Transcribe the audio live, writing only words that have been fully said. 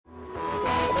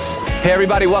Hey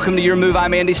everybody, welcome to Your Move.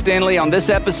 I'm Andy Stanley. On this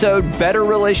episode, better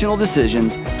relational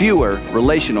decisions, fewer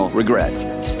relational regrets.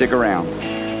 Stick around.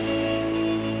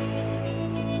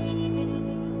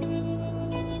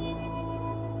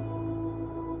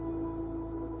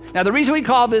 Now, the reason we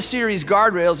call this series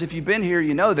Guardrails, if you've been here,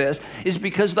 you know this, is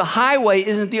because the highway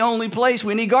isn't the only place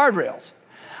we need guardrails.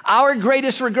 Our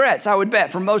greatest regrets, I would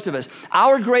bet, for most of us,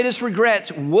 our greatest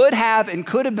regrets would have and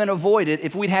could have been avoided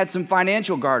if we'd had some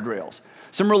financial guardrails,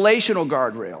 some relational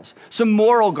guardrails, some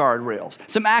moral guardrails,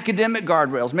 some academic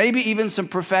guardrails, maybe even some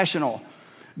professional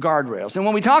guardrails. And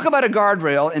when we talk about a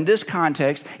guardrail in this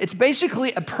context, it's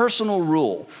basically a personal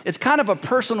rule. It's kind of a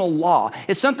personal law.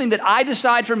 It's something that I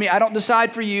decide for me. I don't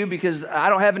decide for you because I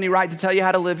don't have any right to tell you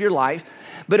how to live your life.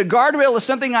 But a guardrail is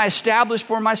something I establish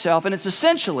for myself, and it's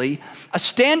essentially a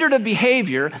standard of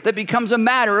behavior that becomes a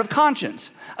matter of conscience.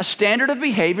 A standard of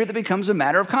behavior that becomes a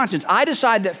matter of conscience. I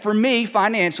decide that for me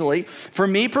financially, for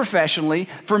me professionally,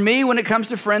 for me when it comes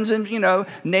to friends and,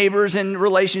 neighbors and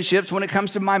relationships, when it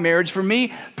comes to my marriage, for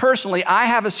me personally, I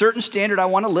have a certain standard I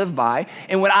want to live by.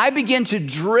 And when I begin to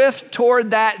drift toward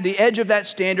the edge of that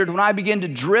standard, when I begin to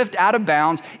drift out of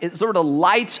bounds, it sort of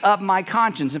lights up my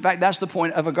conscience. In fact, that's the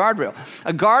point of a guardrail.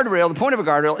 The point of a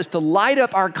guardrail is to light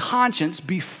up our conscience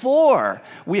before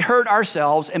we hurt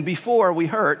ourselves and before we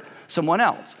hurt someone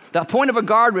else. The point of a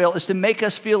guardrail is to make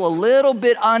us feel a little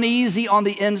bit uneasy on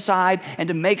the inside and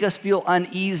to make us feel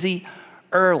uneasy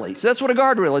early. So that's what a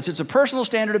guardrail is. It's a personal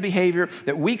standard of behavior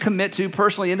that we commit to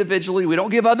personally, individually. We don't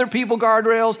give other people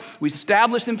guardrails. We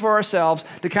establish them for ourselves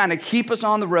to kind of keep us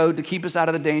on the road, to keep us out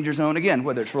of the danger zone, again,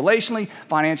 whether it's relationally,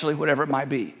 financially, whatever it might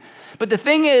be. But the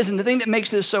thing is, and the thing that makes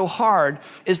this so hard,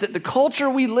 is that the culture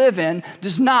we live in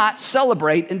does not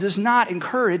celebrate and does not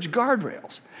encourage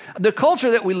guardrails. The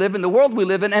culture that we live in, the world we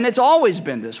live in, and it's always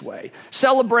been this way,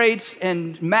 celebrates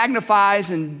and magnifies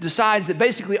and decides that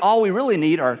basically all we really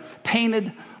need are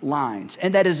painted lines.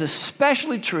 And that is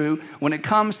especially true when it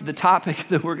comes to the topic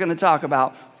that we're going to talk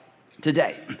about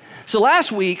today. So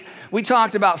last week, we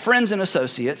talked about friends and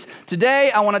associates.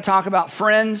 Today, I want to talk about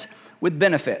friends with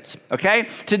benefits, okay?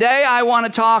 Today, I want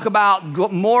to talk about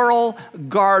moral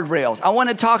guardrails. I want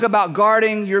to talk about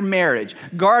guarding your marriage,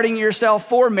 guarding yourself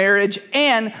for marriage,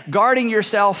 and guarding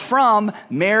yourself from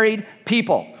married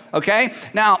people, okay?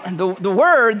 Now, the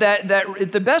word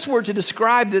the best word to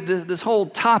describe this whole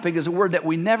topic is a word that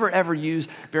we never ever use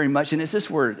very much, and it's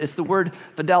this word. It's the word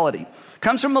fidelity. It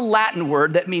comes from a Latin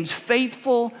word that means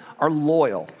faithful or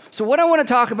loyal. So what I want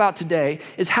to talk about today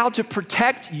is how to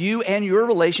protect you and your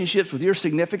relationships with your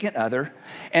significant other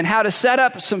and how to set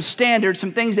up some standards,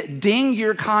 some things that ding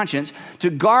your conscience to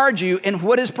guard you in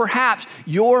what is perhaps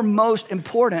your most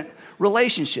important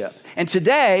relationship. And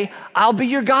today, I'll be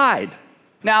your guide.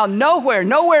 Now, nowhere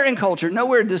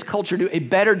does culture do a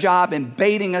better job in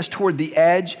baiting us toward the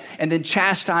edge and then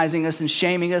chastising us and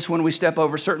shaming us when we step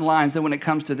over certain lines than when it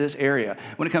comes to this area,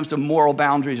 when it comes to moral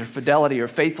boundaries or fidelity or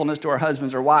faithfulness to our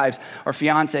husbands or wives or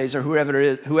fiancés or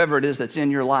whoever it is that's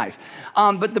in your life.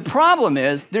 But the problem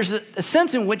is there's a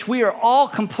sense in which we are all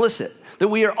complicit, that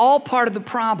we are all part of the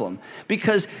problem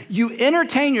because you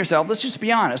entertain yourself, let's just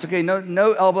be honest, okay,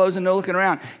 no elbows and no looking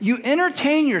around. You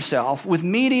entertain yourself with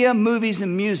media, movies,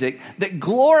 and music that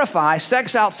glorify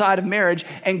sex outside of marriage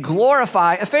and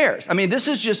glorify affairs. I mean, this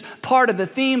is just part of the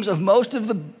themes of most of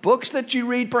the books that you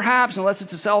read, perhaps, unless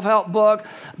it's a self-help book,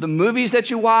 the movies that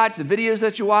you watch, the videos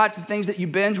that you watch, the things that you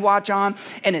binge watch on,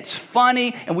 and it's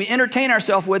funny, and we entertain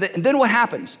ourselves with it, and then what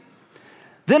happens?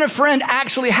 Then a friend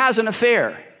actually has an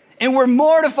affair. And we're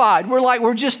mortified.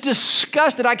 We're just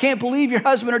disgusted. I can't believe your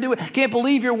husband would do it. I can't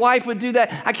believe your wife would do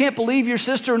that. I can't believe your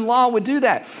sister-in-law would do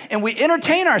that. And we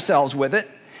entertain ourselves with it.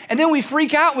 And then we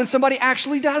freak out when somebody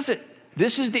actually does it.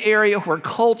 This is the area where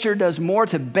culture does more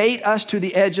to bait us to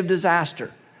the edge of disaster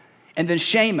and then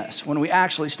shame us when we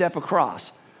actually step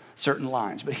across certain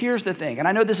lines. But here's the thing, and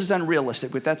I know this is unrealistic,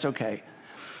 but that's okay.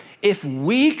 If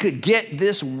we could get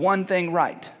this one thing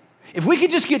right, if we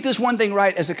could just get this one thing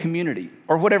right as a community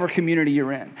or whatever community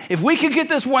you're in, if we could get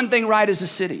this one thing right as a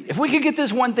city, if we could get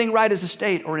this one thing right as a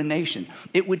state or a nation,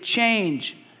 it would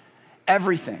change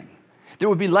everything. There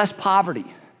would be less poverty.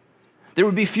 There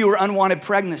would be fewer unwanted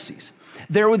pregnancies.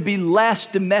 There would be less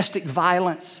domestic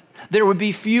violence. There would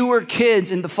be fewer kids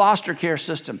in the foster care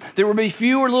system. There would be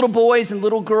fewer little boys and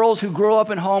little girls who grow up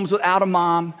in homes without a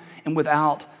mom and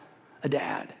without a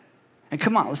dad. And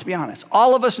come on, let's be honest.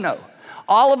 All of us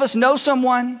know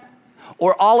someone,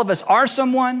 or all of us are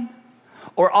someone,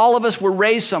 or all of us were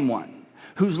raised someone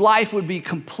whose life would be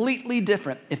completely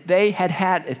different if they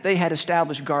had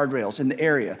established guardrails in the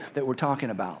area that we're talking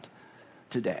about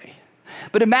today.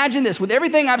 But imagine this, with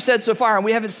everything I've said so far, and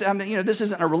we haven't, this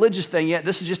isn't a religious thing yet,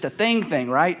 this is just a thing,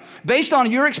 right? Based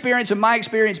on your experience and my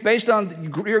experience, based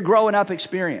on your growing up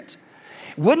experience.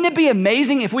 Wouldn't it be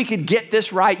amazing if we could get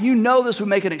this right? You know this would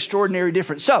make an extraordinary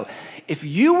difference. So, if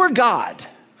you were God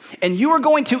and you were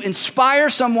going to inspire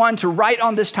someone to write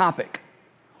on this topic,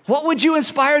 what would you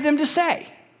inspire them to say?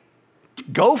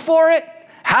 Go for it.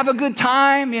 Have a good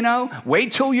time,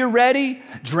 wait till you're ready,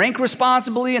 drink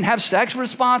responsibly and have sex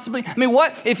responsibly. I mean,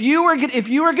 what if you were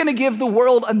going to give the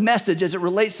world a message as it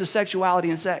relates to sexuality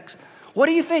and sex? What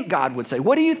do you think God would say?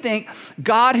 What do you think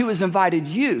God who has invited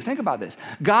you, think about this,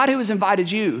 God who has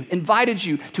invited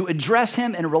you to address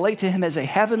him and relate to him as a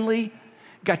heavenly,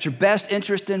 got your best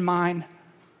interest in mind,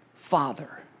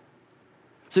 Father.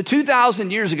 So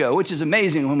 2,000 years ago, which is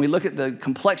amazing when we look at the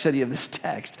complexity of this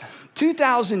text,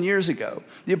 2,000 years ago,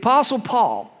 the Apostle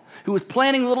Paul, who was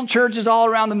planting little churches all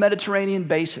around the Mediterranean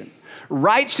basin,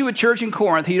 writes to a church in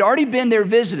Corinth. He'd already been there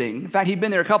visiting. In fact, he'd been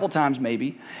there a couple times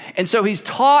maybe. And so he's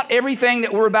taught everything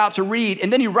that we're about to read,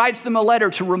 and then he writes them a letter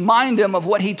to remind them of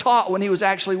what he taught when he was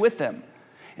actually with them.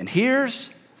 And here's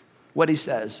what he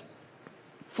says: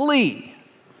 flee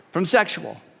from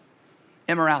sexual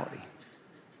immorality.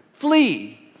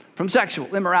 Flee from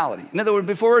sexual immorality. In other words,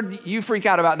 before you freak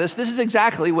out about this is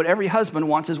exactly what every husband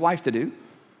wants his wife to do.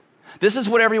 This is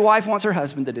what every wife wants her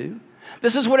husband to do.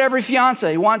 This is what every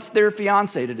fiance wants their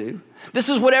fiance to do. This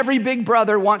is what every big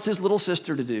brother wants his little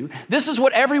sister to do. This is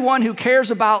what everyone who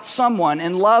cares about someone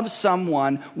and loves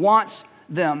someone wants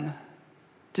them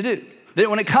to do. That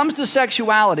when it comes to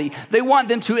sexuality, they want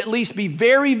them to at least be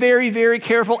very, very, very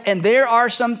careful. And there are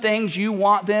some things you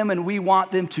want them and we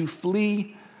want them to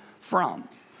flee from.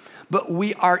 But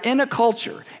we are in a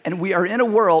culture and we are in a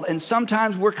world, and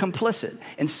sometimes we're complicit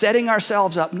in setting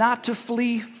ourselves up not to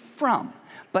flee from,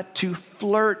 but to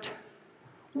flirt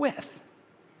with.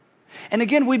 And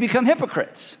again, we become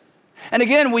hypocrites. And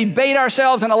again, we bait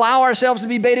ourselves and allow ourselves to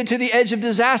be baited to the edge of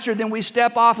disaster. Then we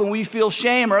step off and we feel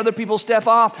shame, or other people step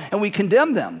off and we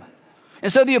condemn them.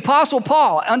 And so the Apostle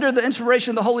Paul, under the inspiration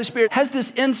of the Holy Spirit, has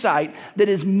this insight that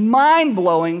is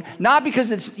mind-blowing, not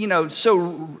because it's,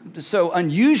 so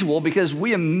unusual, because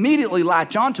we immediately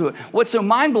latch onto it. What's so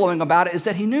mind-blowing about it is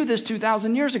that he knew this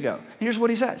 2,000 years ago. Here's what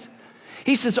he says.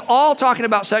 He says, all talking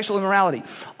about sexual immorality,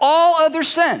 all other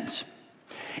sins.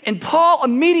 And Paul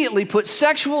immediately puts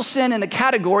sexual sin in a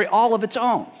category all of its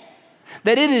own.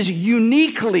 That it is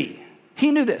uniquely, he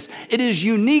knew this, it is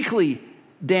uniquely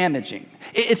damaging.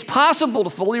 It's possible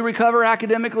to fully recover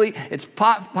academically. It's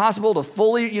possible to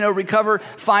fully, recover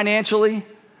financially.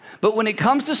 But when it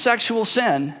comes to sexual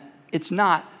sin, it's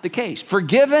not the case.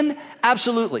 Forgiven?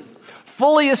 Absolutely.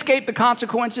 Fully escape the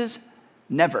consequences?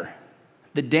 Never.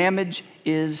 The damage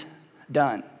is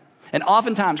done. And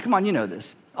oftentimes, come on, you know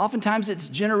this, oftentimes it's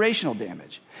generational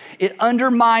damage. It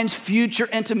undermines future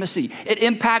intimacy. It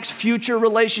impacts future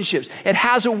relationships. It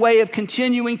has a way of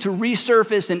continuing to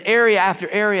resurface in area after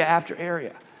area after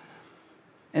area.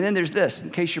 And then there's this,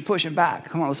 in case you're pushing back.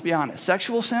 Come on, let's be honest.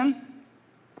 Sexual sin,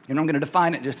 and I'm going to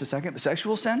define it in just a second, but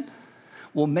sexual sin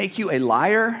will make you a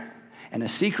liar and a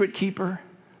secret keeper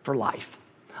for life,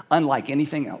 unlike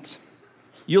anything else.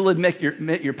 You'll admit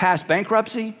your past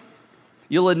bankruptcy.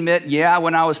 You'll admit,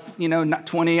 when I was, not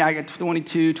 20, I got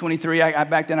 22, 23,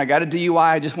 back then I got a DUI,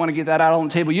 I just want to get that out on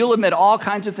the table. You'll admit all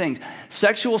kinds of things.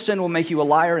 Sexual sin will make you a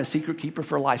liar and a secret keeper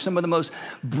for life. Some of the most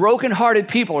brokenhearted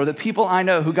people are the people I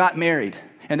know who got married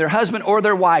and their husband or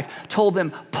their wife told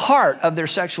them part of their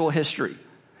sexual history.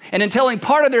 And in telling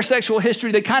part of their sexual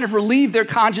history, they kind of relieved their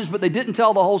conscience, but they didn't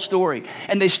tell the whole story.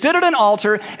 And they stood at an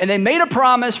altar and they made a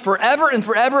promise forever and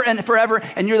forever and forever.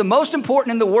 And you're the most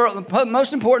important in the world,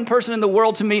 most important person in the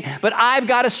world to me. But I've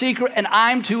got a secret and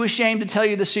I'm too ashamed to tell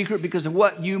you the secret because of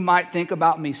what you might think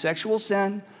about me. Sexual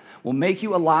sin will make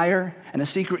you a liar and a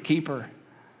secret keeper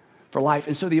for life.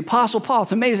 And so the Apostle Paul,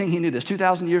 it's amazing he knew this,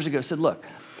 2,000 years ago, said, look,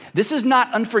 this is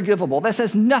not unforgivable. This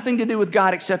has nothing to do with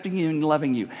God accepting you and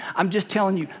loving you. I'm just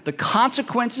telling you, the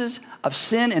consequences of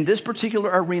sin in this particular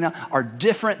arena are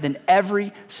different than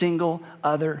every single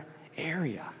other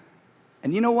area.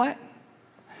 And you know what?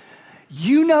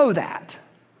 You know that,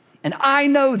 and I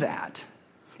know that,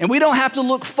 and we don't have to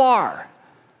look far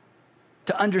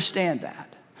to understand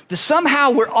that. That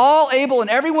somehow we're all able and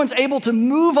everyone's able to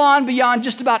move on beyond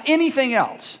just about anything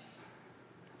else.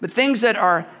 But things that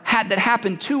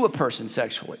happen to a person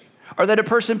sexually, or that a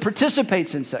person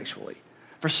participates in sexually,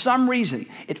 for some reason,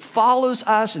 it follows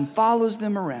us and follows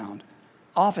them around,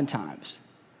 oftentimes,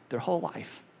 their whole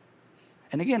life.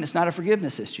 And again, it's not a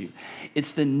forgiveness issue.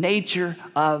 It's the nature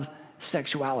of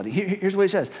sexuality. Here's what he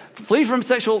says. Flee from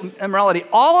sexual immorality.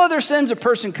 All other sins a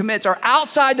person commits are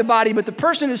outside the body, but the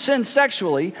person who sins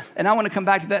sexually, and I want to come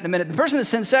back to that in a minute, the person that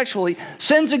sins sexually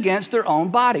sins against their own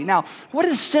body. Now, what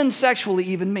does sin sexually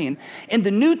even mean? In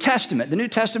the New Testament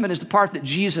is the part that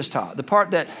Jesus taught, the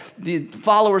part that the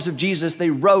followers of Jesus, they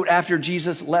wrote after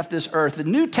Jesus left this earth. The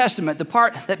New Testament, the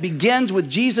part that begins with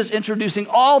Jesus introducing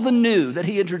all the new that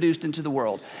he introduced into the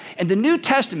world. In the New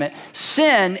Testament,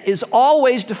 sin is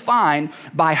always defined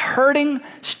by hurting,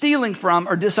 stealing from,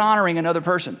 or dishonoring another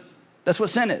person. That's what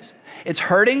sin is. It's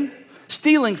hurting,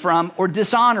 stealing from, or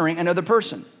dishonoring another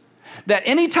person. That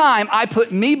anytime I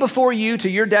put me before you to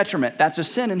your detriment, that's a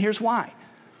sin, and here's why.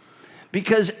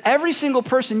 Because every single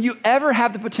person you ever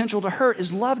have the potential to hurt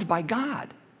is loved by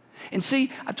God. And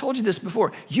see, I've told you this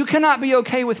before, you cannot be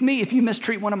okay with me if you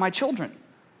mistreat one of my children.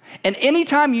 And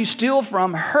anytime you steal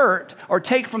from, hurt, or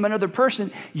take from another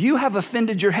person, you have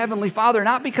offended your Heavenly Father,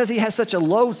 not because he has such a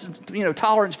low,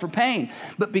 tolerance for pain,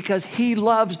 but because he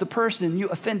loves the person you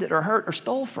offended or hurt or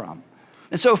stole from.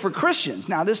 And so for Christians,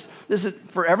 now this is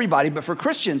for everybody, but for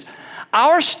Christians,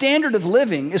 our standard of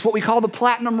living is what we call the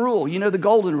platinum rule. You know, the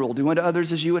golden rule, do unto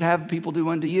others as you would have people do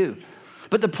unto you.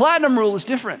 But the platinum rule is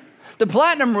different. The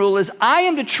platinum rule is I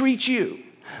am to treat you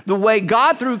the way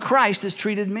God through Christ has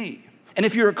treated me. And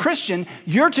if you're a Christian,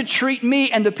 you're to treat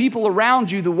me and the people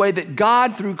around you the way that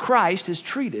God through Christ has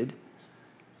treated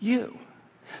you.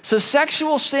 So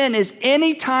sexual sin is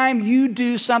any time you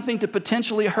do something to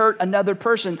potentially hurt another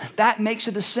person, that makes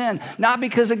it a sin. Not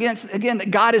because, again,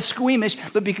 that God is squeamish,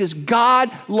 but because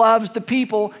God loves the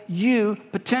people you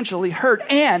potentially hurt.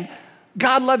 And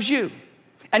God loves you.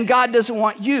 And God doesn't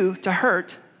want you to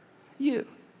hurt you.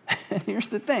 And here's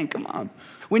the thing, come on.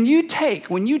 When you take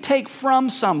from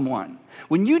someone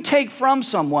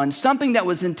something that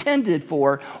was intended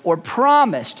for or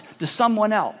promised to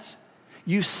someone else,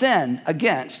 you sin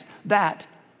against that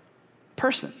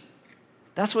person.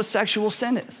 That's what sexual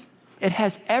sin is. It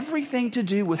has everything to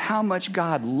do with how much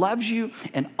God loves you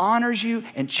and honors you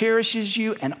and cherishes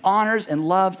you and honors and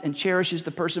loves and cherishes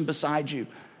the person beside you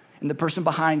and the person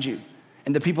behind you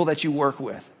and the people that you work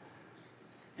with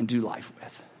and do life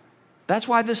with. That's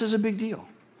why this is a big deal.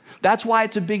 That's why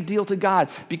it's a big deal to God,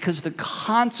 because the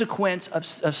consequence of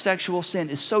sexual sin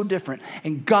is so different,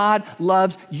 and God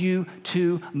loves you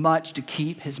too much to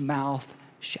keep his mouth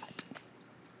shut.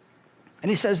 And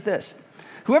he says this,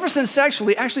 whoever sins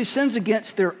sexually actually sins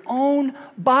against their own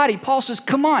body. Paul says,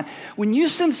 come on, when you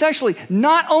sin sexually,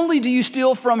 not only do you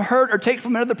steal from, hurt, or take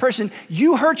from another person,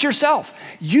 you hurt yourself.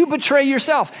 You betray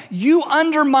yourself. You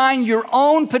undermine your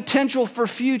own potential for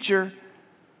future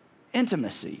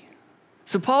intimacy.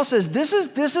 So Paul says this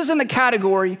isn't a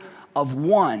category of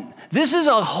one. This is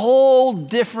a whole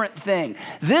different thing.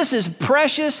 This is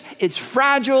precious, it's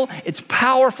fragile, it's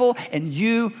powerful, and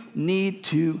you need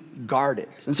to guard it.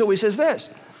 And so he says this,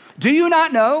 do you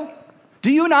not know?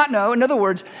 Do you not know? In other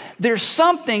words, there's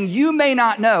something you may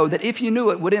not know that if you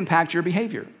knew it would impact your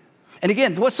behavior. And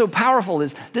again, what's so powerful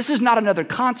is this is not another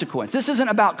consequence. This isn't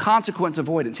about consequence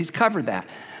avoidance. He's covered that.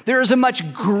 There is a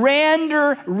much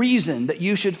grander reason that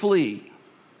you should flee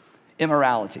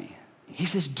immorality. He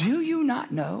says, do you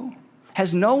not know?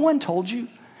 Has no one told you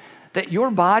that your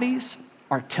bodies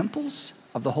are temples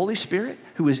of the Holy Spirit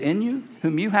who is in you,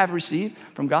 whom you have received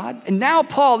from God? And now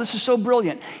Paul, this is so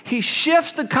brilliant, he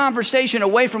shifts the conversation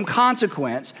away from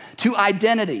consequence to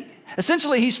identity.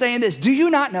 Essentially, he's saying this, do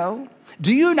you not know?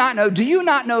 Do you not know? Do you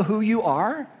not know who you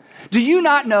are? Do you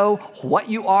not know what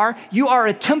you are? You are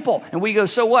a temple. And we go,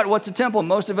 so what? What's a temple?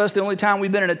 Most of us, the only time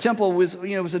we've been in a temple was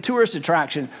a tourist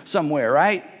attraction somewhere,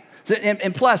 right?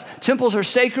 And plus, temples are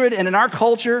sacred, and in our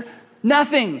culture,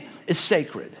 nothing is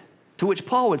sacred. To which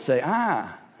Paul would say,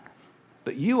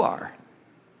 but you are.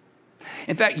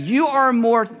 In fact, you are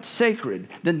more sacred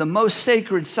than the most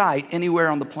sacred site anywhere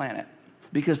on the planet,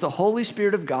 because the Holy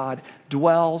Spirit of God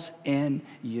dwells in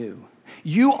you.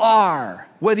 You are,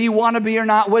 whether you want to be or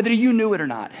not, whether you knew it or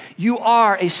not, you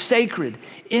are a sacred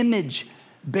image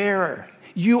bearer.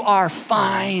 You are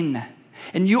fine,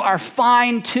 and you are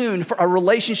fine-tuned for a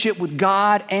relationship with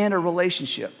God and a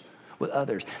relationship with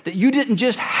others. That you didn't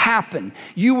just happen.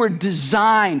 You were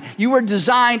designed. You were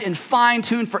designed and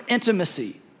fine-tuned for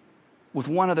intimacy with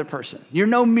one other person. You're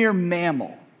no mere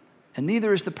mammal, and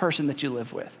neither is the person that you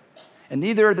live with, and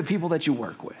neither are the people that you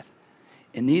work with,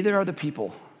 and neither are the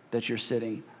people that you're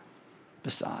sitting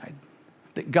beside.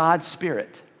 That God's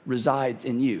Spirit resides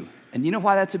in you. And you know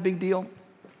why that's a big deal?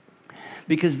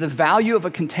 Because the value of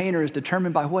a container is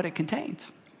determined by what it contains.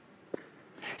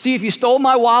 See, if you stole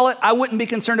my wallet, I wouldn't be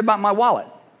concerned about my wallet.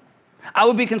 I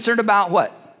would be concerned about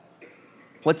what?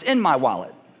 What's in my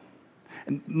wallet.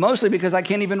 mostly because I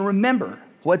can't even remember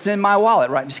what's in my wallet,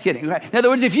 right? Just kidding. Right? In other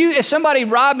words, if somebody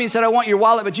robbed me and said, I want your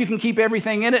wallet, but you can keep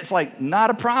everything in it, it's like,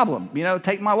 not a problem.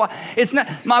 Take my wallet. It's not,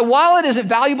 my wallet isn't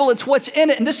valuable, it's what's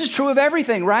in it. And this is true of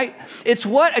everything, right? It's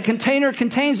what a container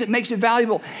contains that makes it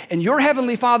valuable. And your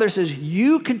Heavenly Father says,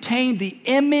 you contain the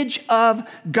image of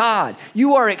God.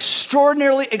 You are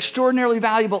extraordinarily, extraordinarily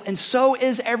valuable. And so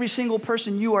is every single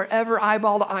person you are ever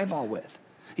eyeball to eyeball with.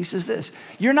 He says this,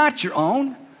 you're not your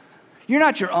own. You're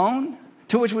not your own.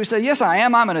 To which we say, yes, I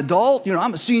am. I'm an adult.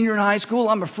 I'm a senior in high school.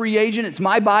 I'm a free agent. It's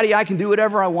my body. I can do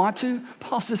whatever I want to.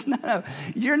 Paul says, no,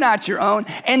 you're not your own.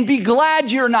 And be glad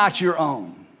you're not your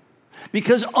own.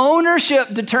 Because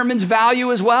ownership determines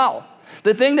value as well.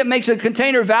 The thing that makes a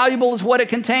container valuable is what it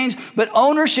contains, but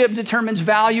ownership determines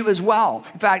value as well.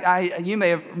 In fact, you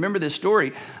may remember this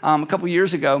story a couple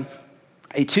years ago.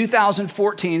 A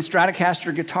 2014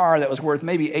 Stratocaster guitar that was worth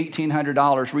maybe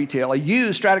 $1,800 retail, a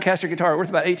used Stratocaster guitar worth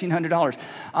about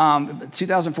 $1,800.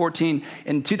 2014,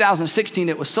 in 2016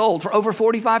 it was sold for over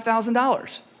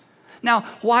 $45,000. Now,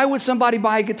 why would somebody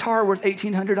buy a guitar worth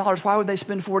 $1,800? Why would they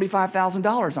spend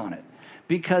 $45,000 on it?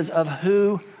 Because of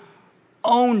who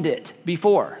owned it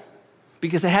before.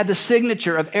 Because they had the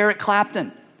signature of Eric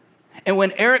Clapton. And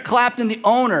when Eric Clapton, the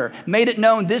owner, made it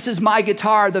known, this is my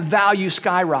guitar, the value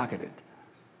skyrocketed.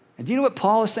 And do you know what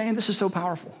Paul is saying? This is so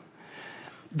powerful.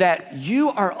 That you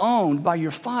are owned by your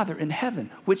Father in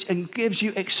heaven, which gives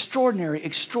you extraordinary,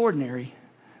 extraordinary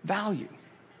value.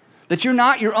 That you're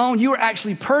not your own, you are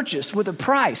actually purchased with a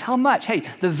price. How much? Hey,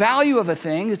 the value of a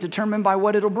thing is determined by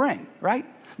what it'll bring, right?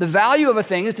 The value of a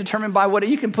thing is determined by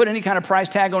you can put any kind of price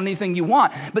tag on anything you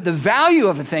want, but the value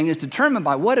of a thing is determined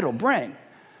by what it'll bring.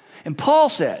 And Paul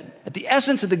said that the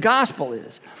essence of the gospel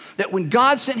is that when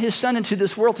God sent his son into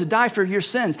this world to die for your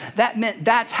sins, that meant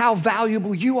that's how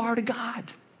valuable you are to God.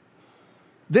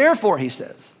 Therefore, he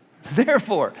says,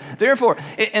 therefore,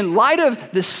 in light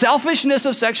of the selfishness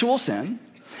of sexual sin,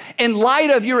 in light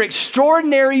of your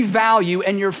extraordinary value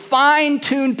and your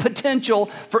fine-tuned potential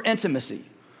for intimacy,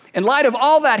 in light of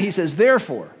all that, he says,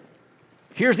 therefore,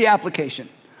 here's the application.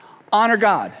 Honor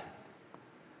God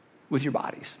with your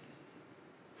bodies.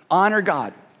 Honor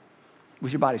God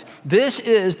with your bodies. This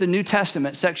is the New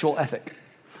Testament sexual ethic.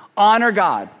 Honor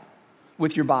God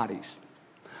with your bodies.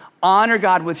 Honor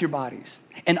God with your bodies.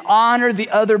 And honor the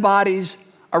other bodies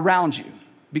around you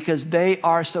because they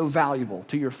are so valuable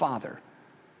to your Father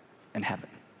in heaven.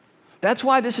 That's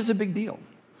why this is a big deal.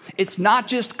 It's not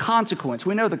just consequence.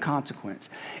 We know the consequence.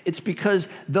 It's because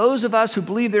those of us who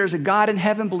believe there is a God in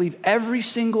heaven believe every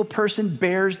single person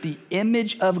bears the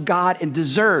image of God and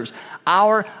deserves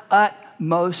our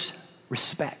utmost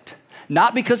respect.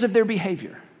 Not because of their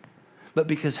behavior, but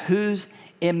because whose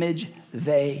image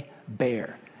they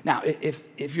bear. Now,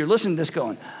 if you're listening to this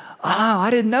going, I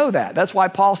didn't know that. That's why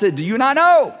Paul said, do you not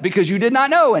know? Because you did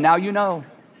not know, and now you know.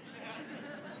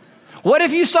 What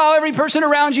if you saw every person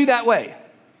around you that way?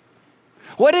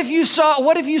 What if you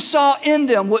saw in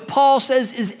them what Paul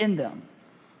says is in them?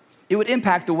 It would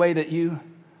impact the way that you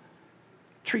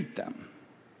treat them.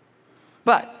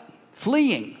 But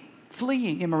fleeing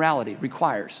immorality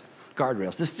requires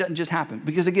guardrails. This doesn't just happen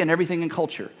because, again, everything in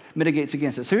culture mitigates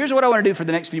against it. So here's what I want to do for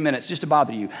the next few minutes, just to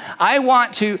bother you. I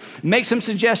want to make some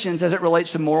suggestions as it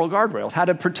relates to moral guardrails, how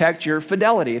to protect your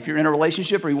fidelity if you're in a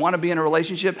relationship or you want to be in a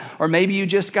relationship, or maybe you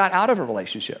just got out of a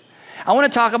relationship. I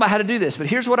want to talk about how to do this, but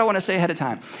here's what I want to say ahead of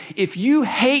time. If you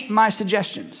hate my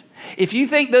suggestions, if you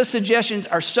think those suggestions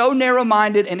are so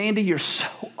narrow-minded and Andy, you're so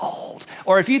old,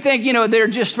 or if you think, they're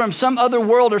just from some other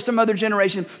world or some other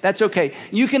generation, that's okay.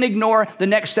 You can ignore the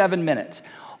next 7 minutes.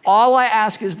 All I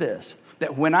ask is this,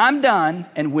 that when I'm done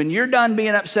and when you're done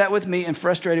being upset with me and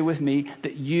frustrated with me,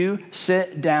 that you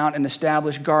sit down and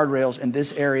establish guardrails in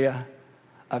this area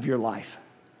of your life.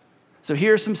 So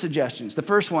here's some suggestions. The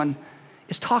first one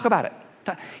is talk about it.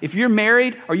 If you're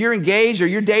married or you're engaged or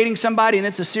you're dating somebody and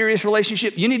it's a serious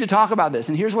relationship, you need to talk about this.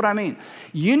 And here's what I mean.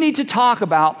 You need to talk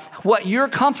about what you're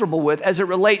comfortable with as it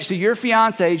relates to your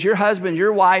fiance's, your husband,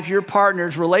 your wife, your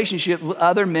partner's relationship with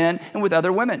other men and with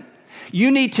other women.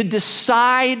 You need to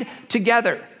decide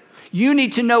together. You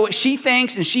need to know what she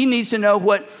thinks and she needs to know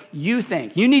what you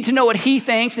think. You need to know what he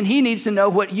thinks and he needs to know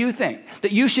what you think.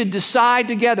 That you should decide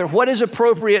together what is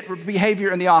appropriate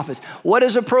behavior in the office. What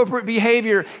is appropriate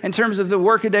behavior in terms of the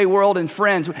workaday world and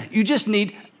friends. You just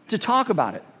need to talk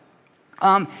about it.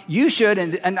 You should,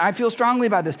 and I feel strongly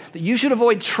about this, that you should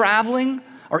avoid traveling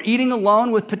or eating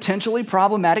alone with potentially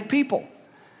problematic people.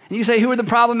 And you say, who are the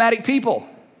problematic people?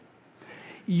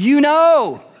 You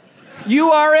know.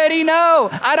 You already know.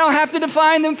 I don't have to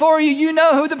define them for you. You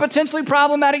know who the potentially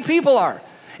problematic people are.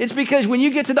 It's because when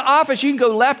you get to the office, you can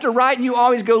go left or right, and you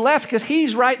always go left because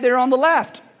he's right there on the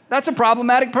left. That's a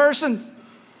problematic person.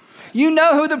 You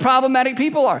know who the problematic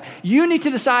people are. You need to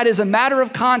decide as a matter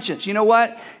of conscience, you know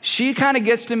what? She kind of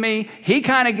gets to me. He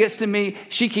kind of gets to me.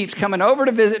 She keeps coming over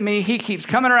to visit me. He keeps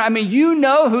coming around. I mean, you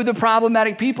know who the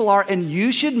problematic people are, and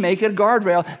you should make it a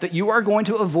guardrail that you are going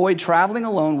to avoid traveling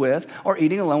alone with or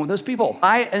eating alone with those people.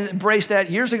 I embraced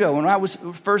that years ago when I was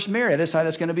first married. I decided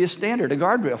that's going to be a standard, a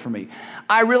guardrail for me.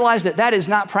 I realized that that is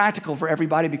not practical for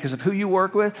everybody because of who you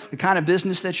work with, the kind of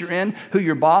business that you're in, who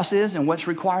your boss is, and what's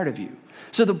required of you.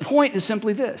 So the point is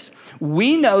simply this.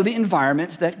 We know the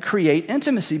environments that create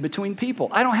intimacy between people.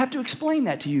 I don't have to explain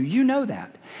that to you. You know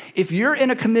that. If you're in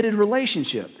a committed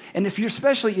relationship, and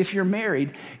especially if you're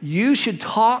married, you should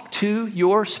talk to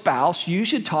your spouse, you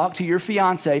should talk to your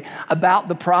fiance about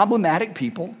the problematic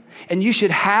people, and you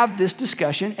should have this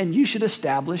discussion, and you should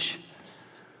establish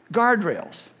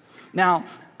guardrails. Now,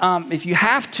 if you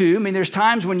have to, I mean, there's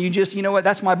times when you just, you know what,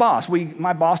 that's my boss.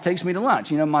 My boss takes me to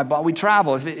lunch. You know, we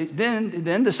travel.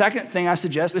 Then the second thing I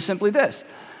suggest is simply this.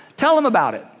 Tell them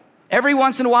about it. Every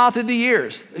once in a while through the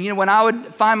years, you know, when I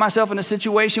would find myself in a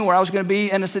situation where I was going to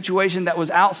be in a situation that was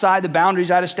outside the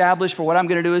boundaries I'd established for what I'm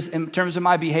going to do is in terms of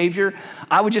my behavior,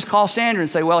 I would just call Sandra and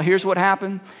say, well, here's what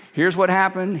happened. Here's what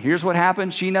happened. Here's what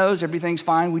happened. She knows everything's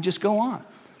fine. We just go on.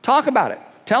 Talk about it.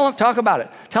 Talk about it.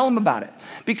 Tell them about it.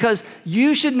 Because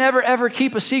you should never, ever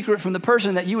keep a secret from the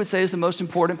person that you would say is the most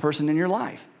important person in your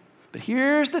life. But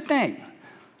here's the thing.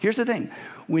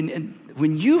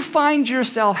 When you find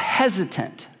yourself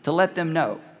hesitant to let them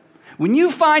know, when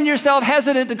you find yourself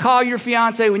hesitant to call your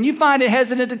fiance, when you find it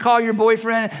hesitant to call your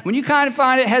boyfriend, when you kind of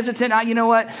find it hesitant, you know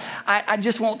what, I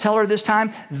just won't tell her this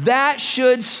time, that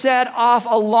should set off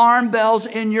alarm bells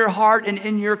in your heart and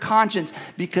in your conscience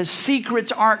because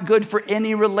secrets aren't good for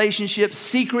any relationship.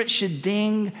 Secrets should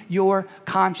ding your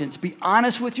conscience. Be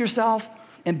honest with yourself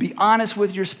and be honest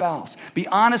with your spouse. Be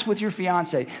honest with your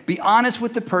fiance. Be honest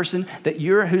with the person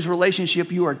whose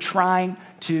relationship you are trying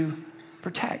to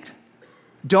protect.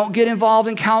 Don't get involved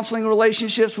in counseling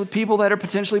relationships with people that are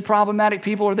potentially problematic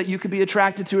people or that you could be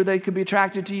attracted to or they could be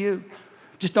attracted to you.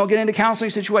 Just don't get into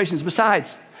counseling situations.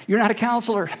 Besides, you're not a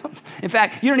counselor. In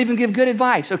fact, you don't even give good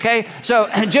advice, okay? So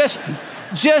just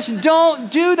don't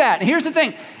do that. And here's the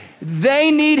thing. They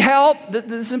need help.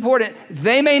 This is important.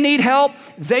 They may need help.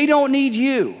 They don't need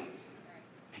you.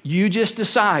 You just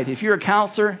decide. If you're a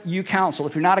counselor, you counsel.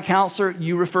 If you're not a counselor,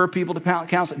 you refer people to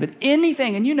counseling. But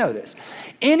anything, and you know this,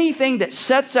 anything that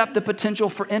sets up the potential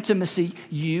for intimacy,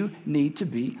 you need to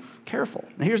be careful.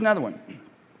 Now here's another one.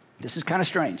 This is kind of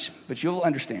strange, but you'll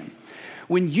understand.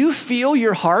 When you feel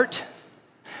your heart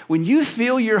and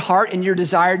your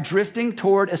desire drifting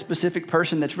toward a specific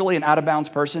person that's really an out-of-bounds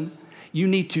person, you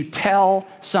need to tell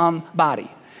somebody.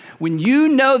 When you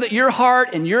know that your heart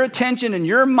and your attention and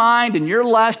your mind and your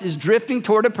lust is drifting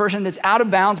toward a person that's out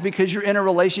of bounds because you're in a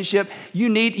relationship, you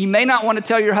may not want to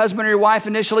tell your husband or your wife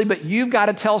initially, but you've got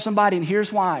to tell somebody, and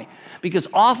here's why. Because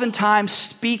oftentimes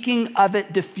speaking of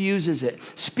it diffuses it.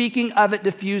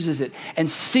 And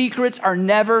secrets are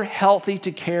never healthy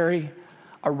to carry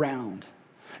around.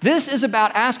 This is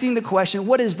about asking the question,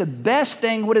 what is the best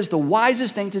thing, what is the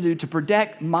wisest thing to do to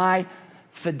protect my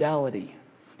fidelity?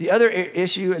 The other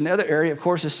issue and the other area, of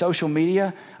course, is social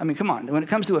media. I mean, come on. When it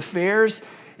comes to affairs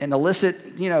and illicit,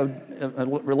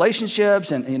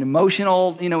 relationships and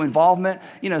emotional, involvement,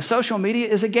 social media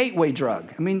is a gateway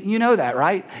drug. I mean, you know that,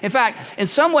 right? In fact, in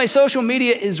some ways, social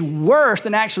media is worse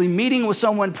than actually meeting with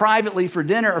someone privately for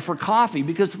dinner or for coffee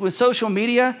because with social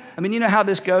media, I mean, you know how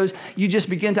this goes. You just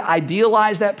begin to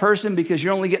idealize that person because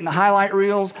you're only getting the highlight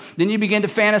reels. Then you begin to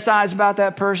fantasize about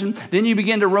that person. Then you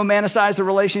begin to romanticize the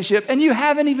relationship and you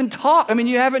haven't even talked. I mean,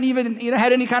 you haven't even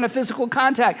had any kind of physical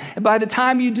contact. And by the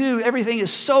time you do, everything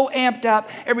is so amped up,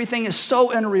 everything is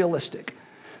so unrealistic.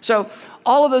 So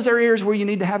all of those are areas where you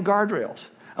need to have guardrails.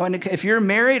 I mean, if you're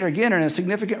married or again in a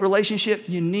significant relationship,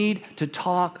 you need to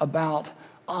talk about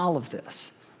all of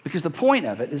this. Because the point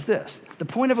of it is this. The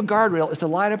point of a guardrail is to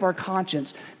light up our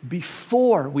conscience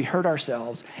before we hurt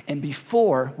ourselves and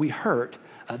before we hurt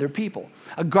other people.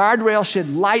 A guardrail should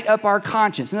light up our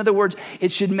conscience. In other words,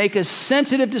 it should make us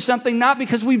sensitive to something, not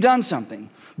because we've done something,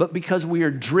 but because we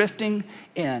are drifting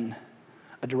in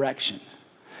a direction.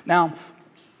 Now,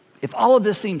 if all of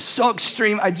this seems so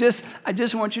extreme, I just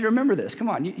want you to remember this. Come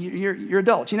on, you're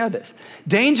adults, you know this.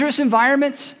 Dangerous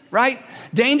environments, right?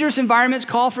 Dangerous environments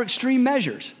call for extreme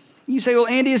measures. You say, well,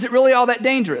 Andy, is it really all that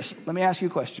dangerous? Let me ask you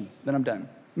a question, then I'm done.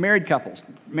 Married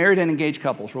and engaged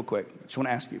couples, real quick. Just want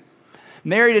to ask you.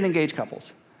 Married and engaged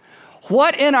couples.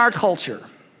 What in our culture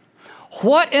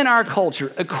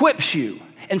equips you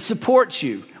and supports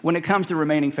you when it comes to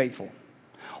remaining faithful?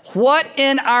 What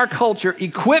in our culture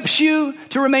equips you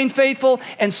to remain faithful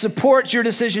and supports your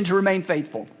decision to remain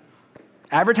faithful?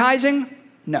 Advertising?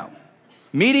 No.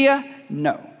 Media?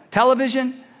 No.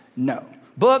 Television? No.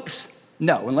 Books?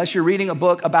 No, unless you're reading a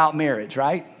book about marriage,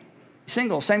 right?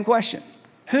 Single, same question.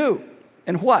 Who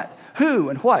and what? Who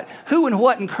and what? Who and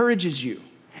what encourages you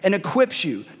and equips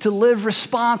you to live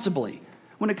responsibly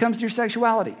when it comes to your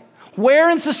sexuality? Where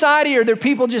in society are there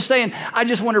people just saying, I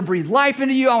just want to breathe life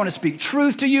into you. I want to speak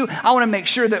truth to you. I want to make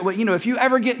sure that, if you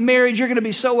ever get married, you're going to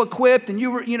be so equipped and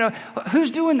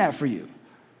who's doing that for you?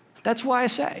 That's why I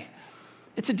say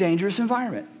it's a dangerous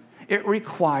environment. It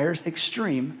requires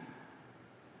extreme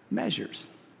measures.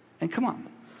 And come on,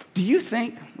 do you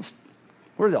think,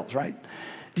 we're adults, right?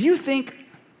 Do you think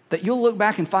that you'll look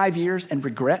back in 5 years and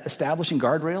regret establishing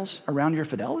guardrails around your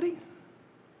fidelity?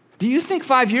 Do you think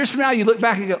 5 years from now you look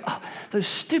back and go, oh, those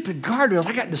stupid guardrails,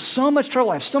 I got into so much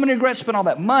trouble, I have so many regrets, spent all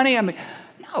that money.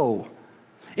 No.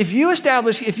 If you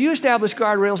establish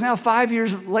guardrails now, 5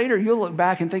 years later, you'll look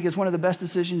back and think it's one of the best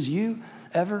decisions you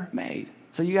ever made.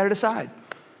 So you got to decide.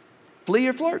 Flee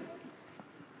or flirt?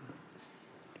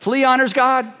 Flee honors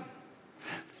God.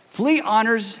 Flee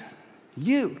honors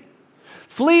you.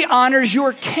 Flee honors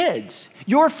your kids,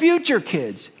 your future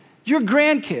kids, your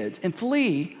grandkids, and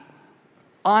flee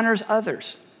honors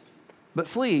others. But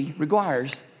flee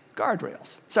requires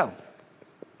guardrails. So,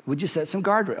 would you set some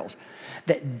guardrails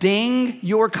that ding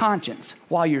your conscience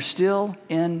while you're still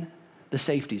in the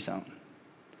safety zone?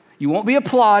 You won't be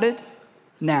applauded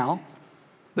now,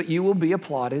 but you will be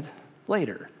applauded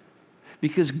later.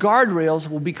 Because guardrails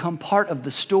will become part of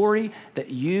the story that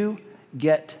you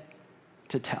get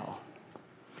to tell.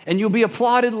 And you'll be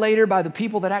applauded later by the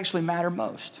people that actually matter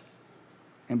most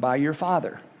and by your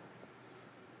Father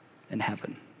in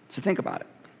heaven. So think about it.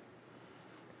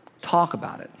 Talk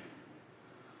about it.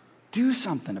 Do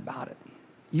something about it.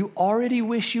 You already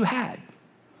wish you had.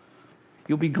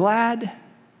 You'll be glad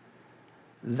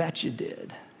that you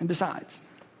did. And besides,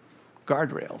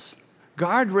 guardrails.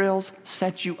 Guardrails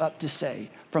set you up to say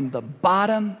from the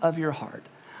bottom of your heart,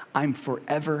 I'm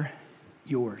forever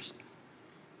yours,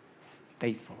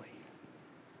 faithfully.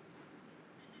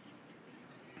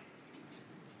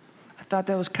 I thought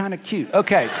that was kind of cute.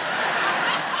 Okay.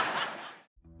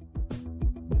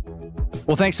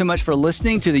 Well, thanks so much for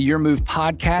listening to the Your Move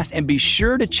podcast, and be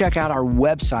sure to check out our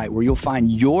website where you'll find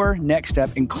your next step,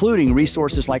 including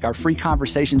resources like our free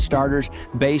conversation starters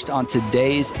based on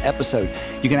today's episode.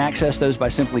 You can access those by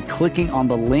simply clicking on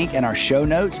the link in our show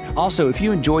notes. Also, if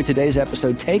you enjoyed today's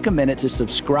episode, take a minute to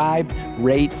subscribe,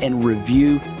 rate, and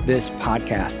review this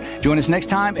podcast. Join us next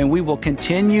time, and we will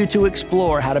continue to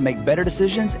explore how to make better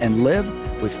decisions and live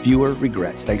with fewer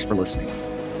regrets. Thanks for listening.